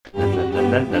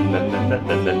Okay.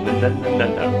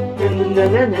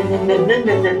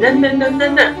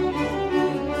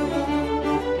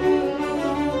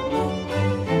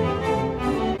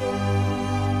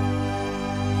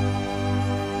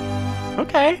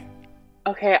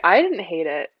 Okay, I didn't hate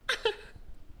it.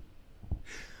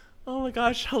 Oh my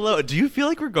gosh, hello. Do you feel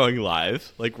like we're going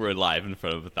live? Like we're live in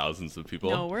front of thousands of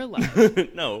people? No, we're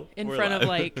live. No, in we're front live. of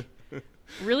like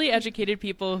really educated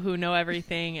people who know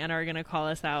everything and are going to call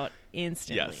us out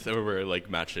instantly. Yes, so we're like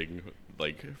matching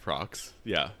like frocks.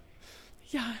 Yeah.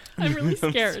 Yeah, I'm really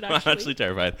scared, I'm actually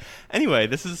terrified. Anyway,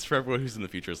 this is for everyone who's in the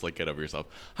future, so like get over yourself.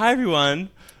 Hi everyone.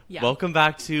 Yeah. Welcome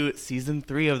back to season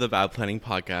 3 of the Bad Planning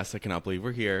Podcast. I cannot believe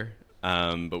we're here.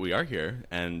 But we are here,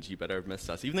 and you better have missed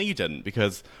us, even though you didn't,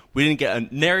 because we didn't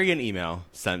get nary an email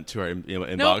sent to our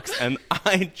inbox. Nope. And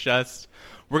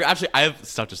I have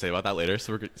stuff to say about that later,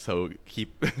 so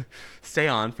keep stay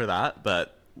on for that.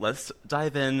 But let's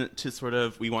dive in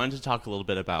to we wanted to talk a little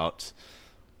bit about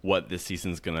what this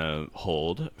season's gonna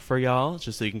hold for y'all,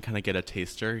 just so you can kind of get a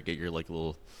taster, get your like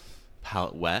little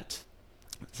palate wet.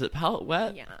 Is it palate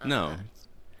wet? Yeah. No.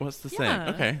 What's the Yeah,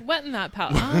 saying? Okay. wet in that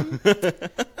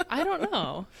palate. I don't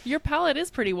know. Your palate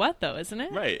is pretty wet, though, isn't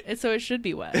it? Right. So it should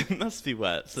be wet. It must be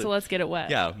wet. So let's get it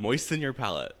wet. Yeah, moisten your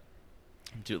palate.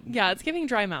 Yeah, it's giving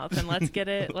dry mouth, and let's get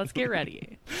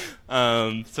ready.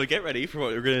 So get ready for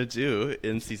what we're gonna do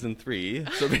in season 3.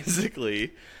 So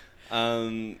basically,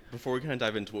 before we kind of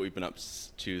dive into what we've been up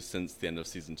to since the end of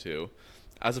season 2,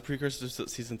 as a precursor to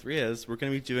what season 3 is, we're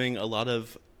gonna be doing a lot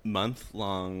of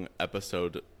month-long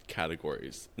episode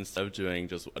categories. Instead of doing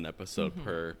just an episode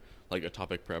per, like a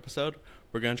topic per episode,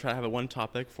 we're going to try to have one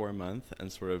topic for a month and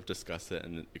sort of discuss it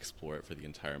and explore it for the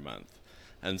entire month.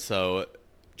 And so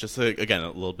just again, a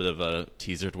little bit of a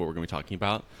teaser to what we're going to be talking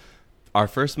about. Our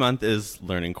first month is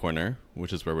Learning Corner,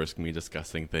 which is where we're just going to be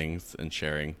discussing things and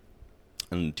sharing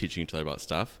and teaching each other about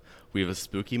stuff. We have a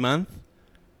spooky month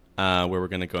where we're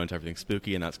going to go into everything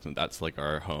spooky, and that's like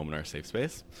our home and our safe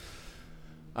space.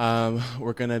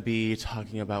 We're going to be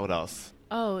talking about what else?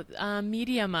 Oh,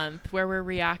 Media Month, where we're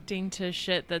reacting to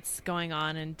shit that's going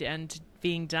on and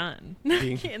being done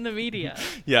in the media.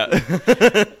 Yeah.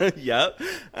 Yeah.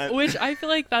 Which I feel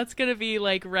like that's going to be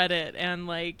like Reddit and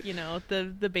like, you know,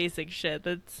 the basic shit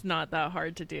that's not that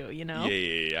hard to do, you know?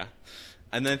 Yeah.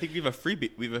 And then I think we have a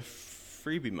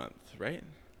freebie month, right?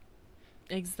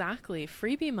 Exactly.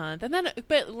 Freebie month. And then,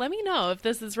 but let me know if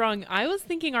this is wrong. I was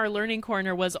thinking our Learning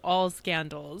Corner was all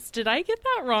scandals. Did I get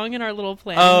that wrong in our little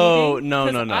plan? Oh, meeting?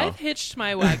 no. I've hitched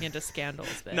my wagon to scandals,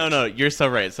 bitch. No, you're so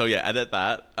right. So yeah, edit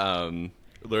that.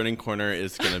 Learning Corner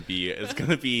is going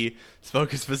to be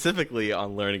focused specifically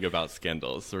on learning about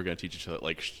scandals. So we're going to teach each other,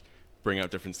 like, bring out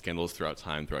different scandals throughout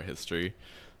history.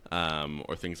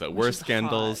 Or things that were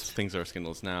scandals, things that are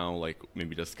scandals now, like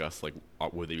maybe discuss like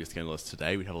would they be scandalous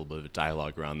today? We'd have a little bit of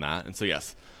dialogue around that. And so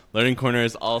yes, Learning Corner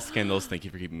is all scandals. Thank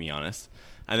you for keeping me honest.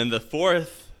 And then the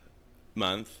 4th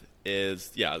month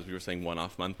is, as we were saying,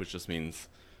 one-off month, which just means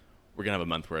we're gonna have a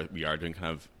month where we are doing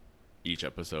kind of each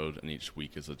episode and each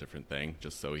week is a different thing,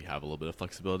 just so we have a little bit of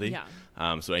flexibility. Yeah.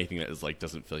 So anything that is like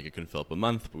doesn't feel like it can fill up a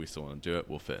month, but we still want to do it,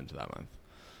 will fit into that month.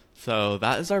 So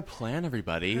that is our plan,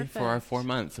 everybody. Perfect. For our 4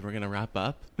 months, and we're going to wrap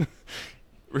up.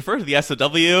 Refer to the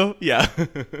SOW. Yeah.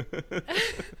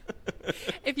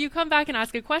 If you come back and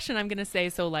ask a question, I'm going to say,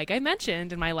 so like I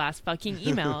mentioned in my last fucking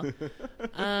email.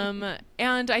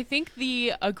 And I think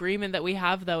the agreement that we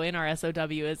have, though, in our SOW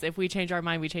is if we change our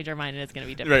mind, we change our mind, and it's going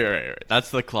to be different. Right.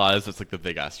 That's the clause. That's like the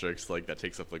big asterisk. Like that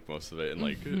takes up like most of it in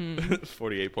like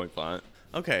 48-point font.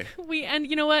 Okay. And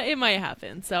you know what? It might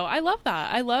happen. So I love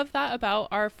that. I love that about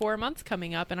our 4 months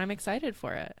coming up, and I'm excited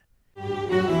for it.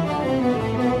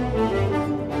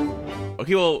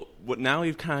 Okay, well, now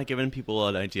we've kind of given people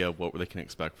an idea of what they can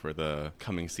expect for the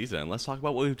coming season. Let's talk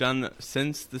about what we've done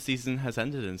since the season has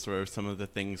ended and sort of some of the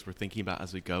things we're thinking about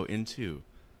as we go into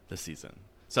the season.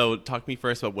 So talk to me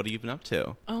first about what have you been up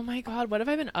to? Oh my God, what have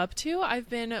I been up to? I've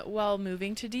been,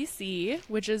 moving to DC,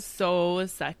 which is so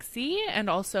sexy and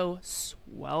also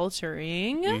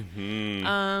sweltering.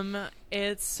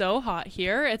 It's so hot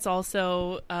here. It's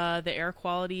also, the air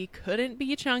quality couldn't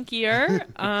be chunkier.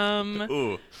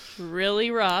 Ooh.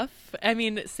 Really rough. I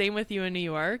mean, same with you in New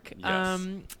York. Yes.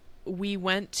 We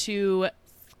went to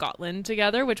Scotland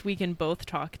together, which we can both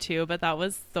talk to, but that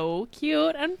was so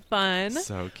cute and fun.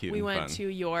 So cute. We went to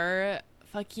your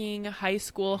fucking high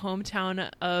school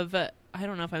hometown of, I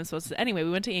don't know if I'm supposed to, anyway,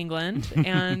 we went to England,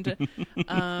 and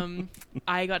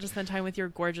I got to spend time with your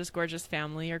gorgeous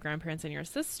family, your grandparents and your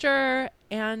sister,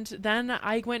 and then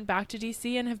I went back to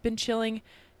DC and have been chilling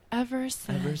ever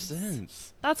since. Ever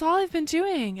since. That's all I've been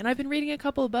doing, and I've been reading a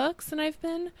couple of books, and I've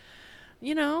been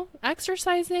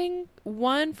exercising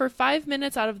for 5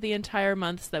 minutes out of the entire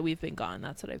months that we've been gone.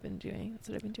 That's what I've been doing.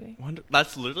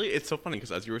 That's literally, it's so funny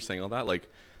because as you were saying all that, like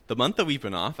the month that we've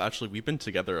been off, actually, we've been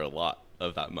together a lot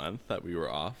of that month that we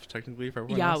were off, technically, for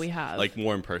everyone else. We have. Like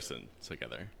more in person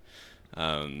together.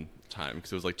 Time,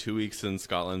 because it was like 2 weeks in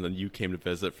Scotland, and you came to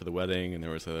visit for the wedding, and there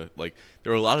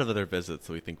were a lot of other visits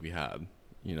that we think we had,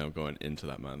 going into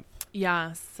that month.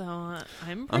 Yeah, so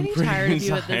I'm pretty tired of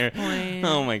you at this point.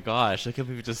 Oh my gosh, I can't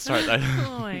believe we just started that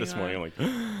this God. morning. I'm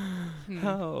like,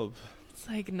 help. It's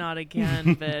like, not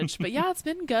again, bitch. But yeah, it's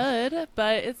been good,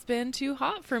 but it's been too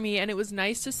hot for me, and it was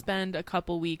nice to spend a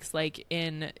couple weeks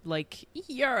in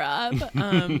Europe,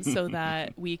 so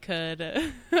that we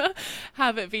could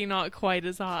have it be not quite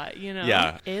as hot,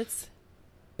 Yeah. It's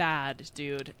bad,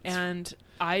 dude, and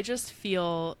I just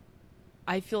feel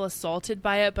assaulted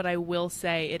by it, but I will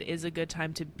say it is a good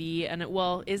time to be. And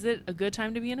is it a good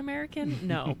time to be an American?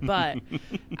 No, but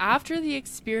after the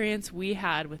experience we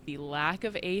had with the lack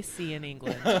of AC in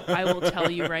England, I will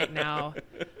tell you right now,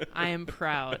 I am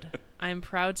proud. I am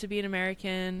proud to be an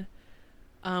American,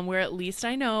 where at least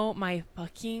I know my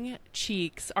fucking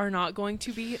cheeks are not going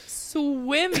to be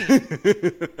swimming.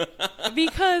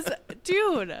 Because,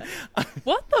 dude,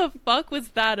 what the fuck was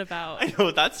that about? I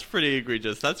know, that's pretty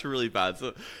egregious. That's really bad.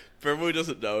 So, for everyone who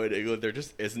doesn't know, in England, there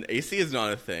just isn't. AC is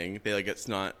not a thing. it's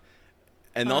not.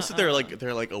 And also, their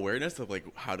awareness of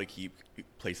how to keep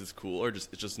places cool, it's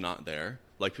just not there.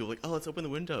 Like people are like, oh, let's open the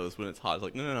windows when it's hot. It's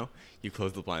like, no. You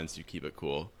close the blinds, you keep it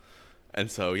cool.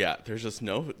 And so there's just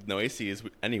no ACs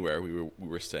anywhere we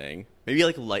were staying. Maybe a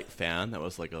light fan that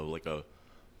was like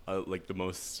the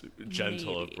most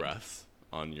gentle of breaths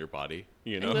on your body.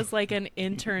 It was like an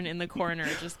intern in the corner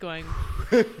just going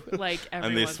every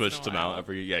and they once switched in a them while. out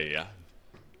every yeah.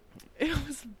 It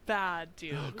was bad,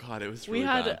 dude. Oh god, it was really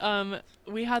bad.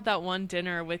 We had that one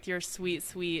dinner with your sweet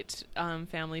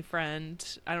family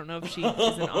friend. I don't know if she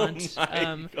is an aunt.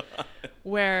 God.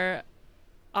 Where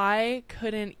I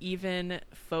couldn't even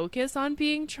focus on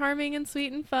being charming and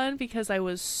sweet and fun because I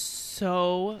was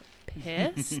so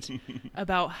pissed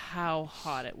about how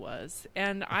hot it was,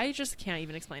 and I just can't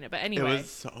even explain it. But anyway, it was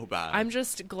so bad. I'm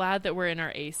just glad that we're in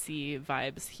our AC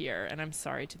vibes here, and I'm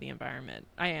sorry to the environment.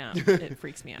 I am. It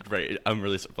freaks me out. Right, I'm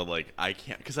really sorry, but I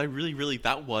can't, because I really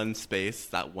that one space,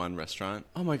 that one restaurant,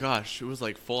 oh my gosh, it was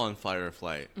full on fight or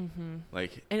flight. Mm-hmm.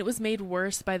 And it was made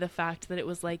worse by the fact that it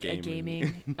was a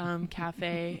gaming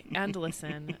cafe. And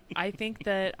listen, I think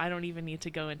that I don't even need to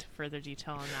go into further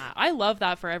detail on that. I love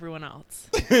that for everyone else.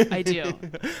 I do.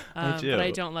 I do. But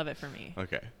I don't love it for me.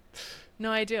 Okay.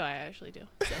 No, I do. I actually do.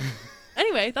 So.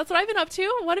 Anyway, that's what I've been up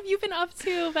to. What have you been up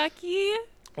to, Becky?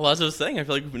 Well, as I was saying, I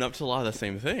feel like we've been up to a lot of the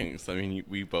same things. I mean,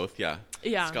 we both, Yeah.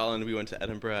 Scotland, we went to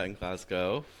Edinburgh and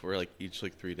Glasgow for each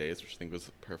 3 days, which I think was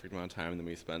a perfect amount of time. And then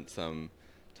we spent some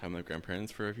time with my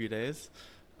grandparents for a few days.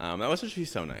 That was actually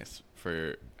so nice.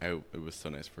 It was so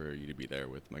nice for you to be there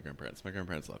with my grandparents. My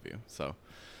grandparents love you, so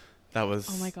that was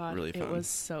oh my God, really fun. It was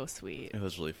so sweet. It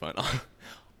was really fun.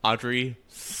 Audrey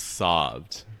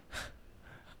sobbed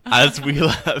as we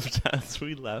left.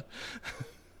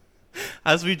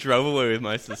 As we drove away with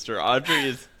my sister, Audrey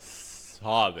is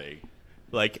sobbing,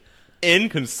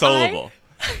 inconsolable.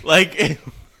 It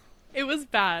was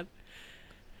bad.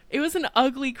 It was an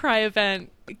ugly cry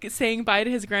event saying bye to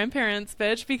his grandparents,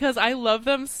 bitch, because I love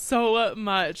them so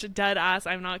much. Dead ass,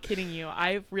 I'm not kidding you.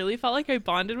 I really felt like I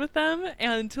bonded with them,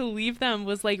 and to leave them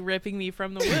was ripping me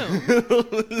from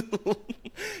the womb.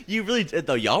 You really did,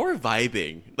 though. Y'all were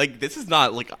vibing. This is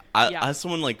not, as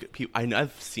someone,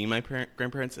 I've seen my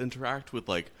grandparents interact with,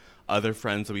 other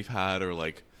friends that we've had, or,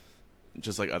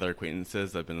 just, other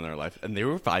acquaintances that have been in their life, and they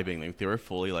were vibing. They were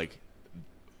fully,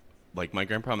 my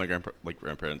grandpa and my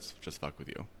grandparents just fuck with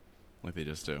you. They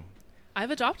just do. I've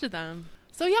adopted them.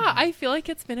 So, yeah, I feel like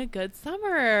it's been a good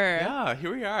summer. Yeah,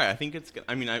 here we are. I think it's good.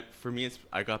 I mean, for me,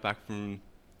 I got back from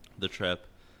the trip,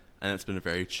 and it's been a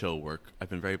very chill work. I've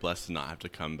been very blessed to not have to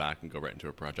come back and go right into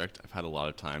a project. I've had a lot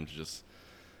of time to just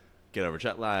get over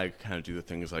jet lag, kind of do the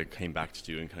things I came back to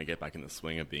do, and kind of get back in the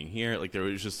swing of being here. It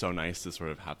was just so nice to sort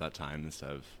of have that time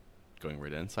instead of going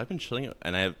right in. So I've been chilling,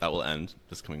 and that will end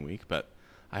this coming week, but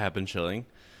I have been chilling,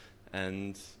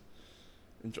 and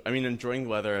enjoying the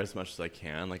weather as much as I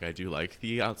can. I do like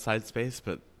the outside space,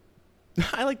 but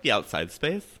I like the outside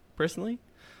space personally.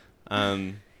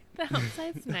 The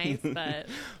outside's nice, but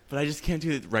I just can't do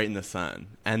it right in the sun.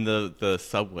 And the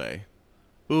subway,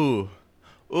 no,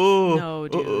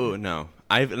 dude. Ooh, no.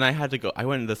 I had to go. I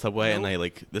went to the subway, and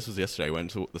this was yesterday. I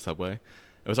went to the subway.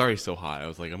 It was already so hot. I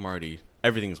was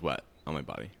everything's wet on my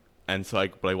body. And so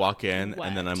but I walk in, Wet.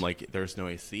 and then I'm there's no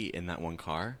AC in that one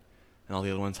car. and all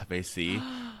the other ones have AC.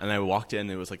 And I walked in,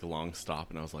 and it was like a long stop,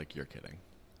 and I was like, "You're kidding,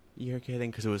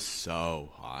 because it was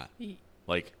so hot."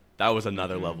 Like that was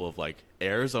another level of like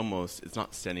air is almost, it's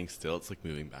not standing still, it's like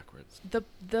moving backwards.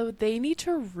 They need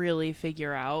to really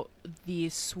figure out the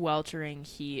sweltering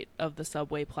heat of the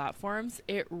subway platforms.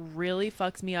 It really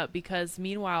fucks me up because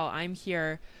meanwhile I'm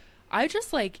here, I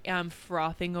just like am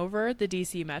frothing over the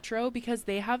DC Metro because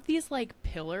they have these like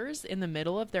pillars in the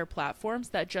middle of their platforms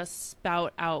that just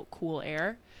spout out cool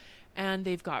air. And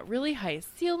they've got really high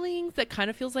ceilings that kind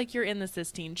of feels like you're in the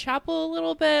Sistine Chapel a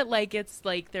little bit. Like it's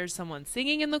like there's someone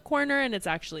singing in the corner and it's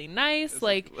actually nice.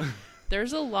 Like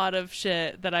there's a lot of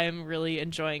shit that I'm really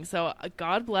enjoying. So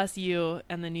God bless you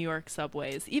and the New York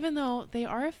subways, even though they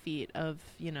are a feat of,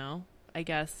 you know, I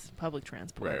guess public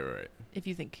transport. Right. If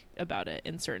you think about it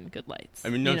in certain good lights. I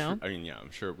mean, yeah,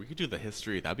 I'm sure we could do the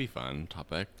history. That'd be fun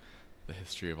topic. The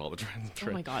history of all the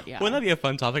transport. Oh my God, yeah. Wouldn't that be a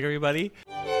fun topic, everybody?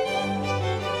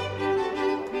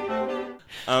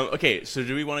 Okay, so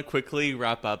do we want to quickly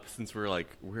wrap up since we're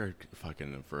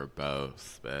fucking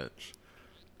verbose, bitch?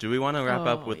 Do we want to wrap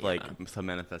up with like some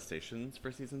manifestations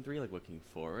for season 3, like looking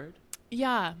forward?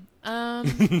 Yeah. I'm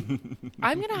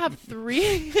gonna have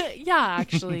 3. Yeah,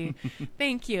 actually.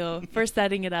 Thank you for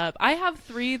setting it up. I have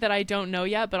 3 that I don't know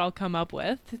yet, but I'll come up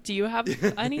with. Do you have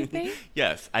anything?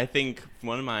 Yes, I think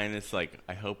one of mine is like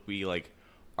I hope we like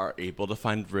are able to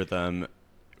find rhythm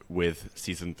with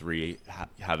season 3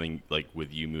 having like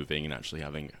with you moving and actually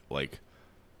having like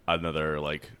another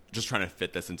like just trying to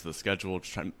fit this into the schedule,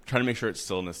 just trying to make sure it's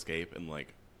still an escape and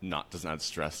like doesn't add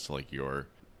stress to like your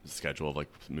schedule of like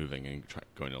moving and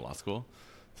going to law school.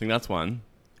 I think that's one.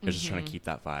 Is just trying to keep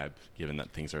that vibe given that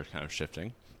things are kind of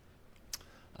shifting.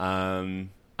 I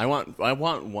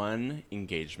want one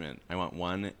engagement. I want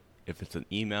one, if it's an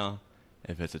email,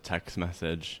 if it's a text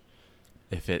message,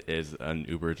 if it is an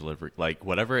Uber delivery, like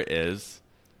whatever it is,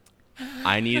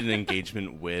 I need an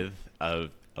engagement with a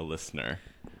listener.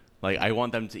 Like I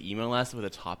want them to email us with a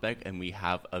topic and we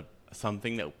have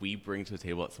something that we bring to the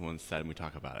table that someone said and we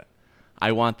talk about it.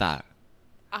 I want that.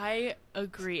 I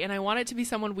agree. And I want it to be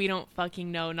someone we don't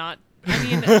fucking know. I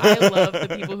I love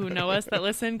the people who know us that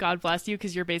listen. God bless you,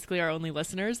 because you're basically our only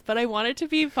listeners. But I want it to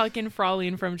be fucking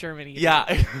Fraulein from Germany. Yeah.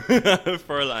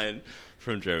 Fräulein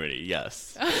from Germany,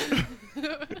 yes.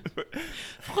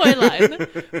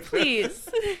 Fräulein, please.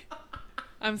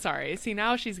 I'm sorry. See,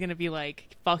 now she's going to be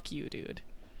like, fuck you, dude.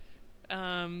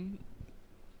 I'm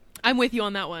with you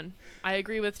on that one. I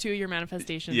agree with 2 of your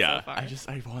manifestations so far.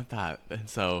 I want that. And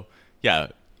so, yeah,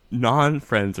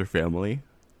 non-friends or family,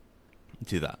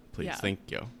 do that, please. Yeah.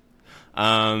 Thank you.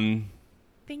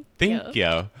 Thank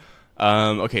you.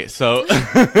 Okay, so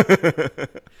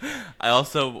I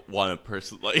also want to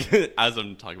personally, like, as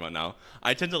I'm talking about now,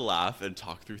 I tend to laugh and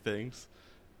talk through things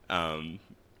during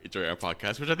our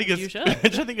podcast, which I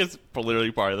think is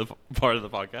literally part of the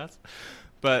podcast.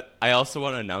 But I also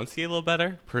want to enunciate a little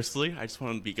better. Personally, I just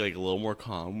want to be like a little more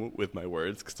calm with my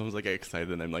words because sometimes I get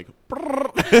excited and I'm like,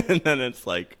 and then it's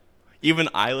like, even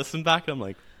I listen back and I'm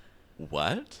like,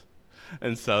 what?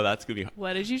 And so that's gonna be.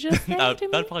 What did you just say?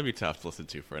 That'd probably be tough to listen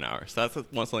to for an hour. So that's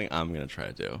something I'm gonna try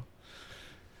to do.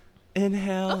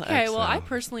 Inhale. Okay, exhale. well, I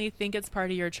personally think it's part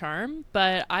of your charm,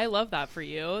 but I love that for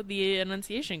you, the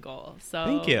enunciation goal. So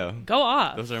thank you. Go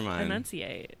off. Those are mine.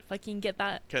 Enunciate. Fucking get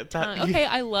that tongue. Okay,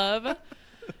 I love.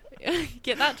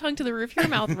 Get that tongue to the roof of your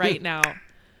mouth right now.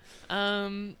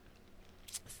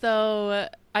 So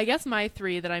I guess my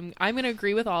 3 that I'm gonna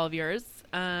agree with all of yours.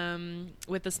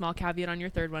 With the small caveat on your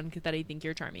 3rd one that I think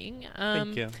you're charming.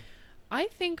 Thank you. I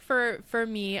think for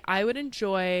me, I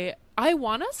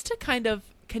want us to kind of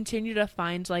continue to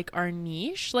find like our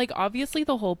niche. Like obviously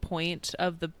the whole point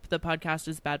of the podcast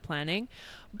is bad planning,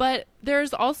 but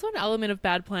there's also an element of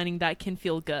bad planning that can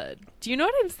feel good. Do you know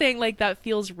what I'm saying? Like that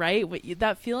feels right.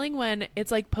 That feeling when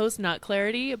it's like post nut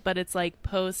clarity, but it's like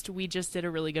post we just did a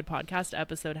really good podcast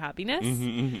episode happiness.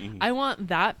 I want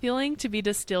that feeling to be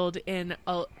distilled in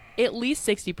at least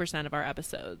 60% of our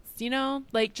episodes, you know,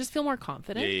 like just feel more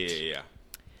confident. Yeah.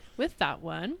 With that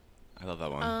one. I love that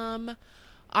one.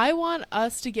 I want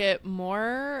us to get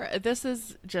more, this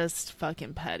is just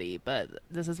fucking petty, but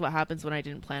this is what happens when I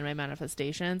didn't plan my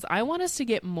manifestations. I want us to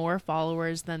get more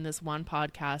followers than this one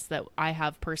podcast that I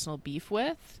have personal beef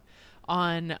with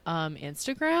on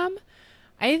Instagram.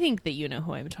 I think that you know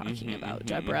who I'm talking about,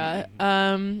 Deborah.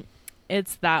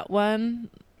 It's that one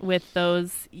with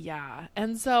those, yeah.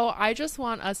 And so I just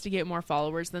want us to get more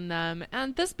followers than them.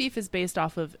 And this beef is based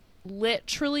off of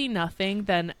literally nothing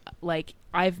than like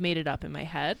I've made it up in my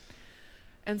head.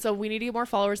 And so we need to get more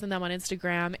followers than them on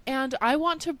Instagram. And I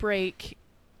want to break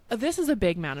This is a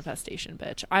big manifestation,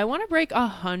 bitch. I want to break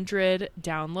 100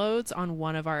 downloads on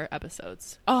one of our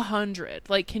episodes. 100.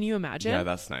 Like, can you imagine? Yeah,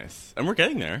 that's nice. And we're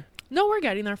getting there. No, we're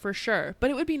getting there for sure. But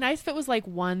it would be nice if it was like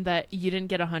one that you didn't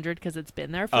get 100 because it's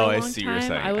been there for a long time. I see what you're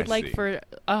saying. I would I like see. for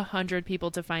 100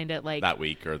 people to find it like That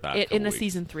week or that in a weeks.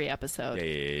 season 3 episode.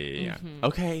 Yeah.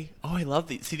 Okay. Oh, I love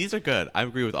these. See, these are good. I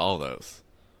agree with all of those.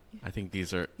 I think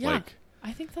these are Yeah, like.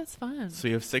 I think that's fun. So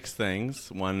you have 6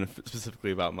 things. One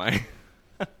specifically about my.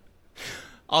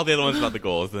 All the other ones about the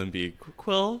goals. Then be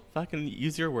Quill. Fucking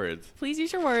use your words. Please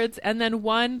use your words. And then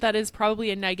one that is probably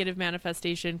a negative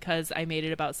manifestation because I made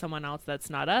it about someone else that's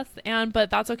not us. But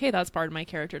that's okay. That's part of my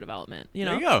character development. You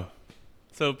know. There you go.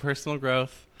 So personal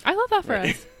growth. I love that for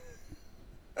Right.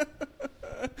 us.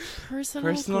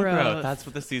 Personal growth. growth. That's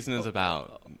what the season is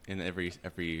about. In every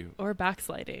Or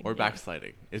backsliding. or yeah.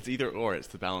 backsliding. It's either or. It's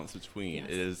the balance between. Yes.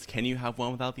 It is. Can you have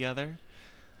one without the other?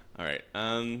 All right.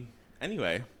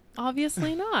 Anyway,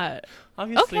 Obviously not.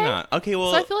 obviously Okay. not. Okay.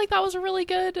 Well, So I feel like that was a really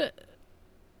good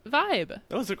vibe.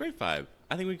 that was a great vibe.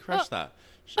 I think we crushed that.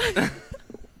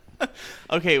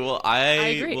 Okay. Well, I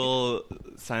agree. will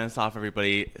sign us off,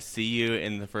 everybody. See you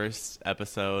in the first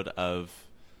episode of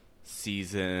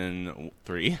season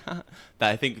 3. That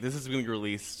I think this is going to be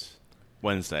released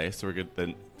Wednesday, so we're good.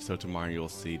 Then, so tomorrow you'll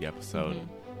see the episode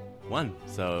 1.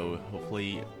 So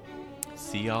hopefully,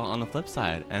 see y'all on the flip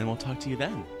side, and we'll talk to you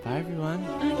then. Bye, everyone.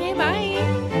 Okay,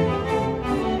 bye.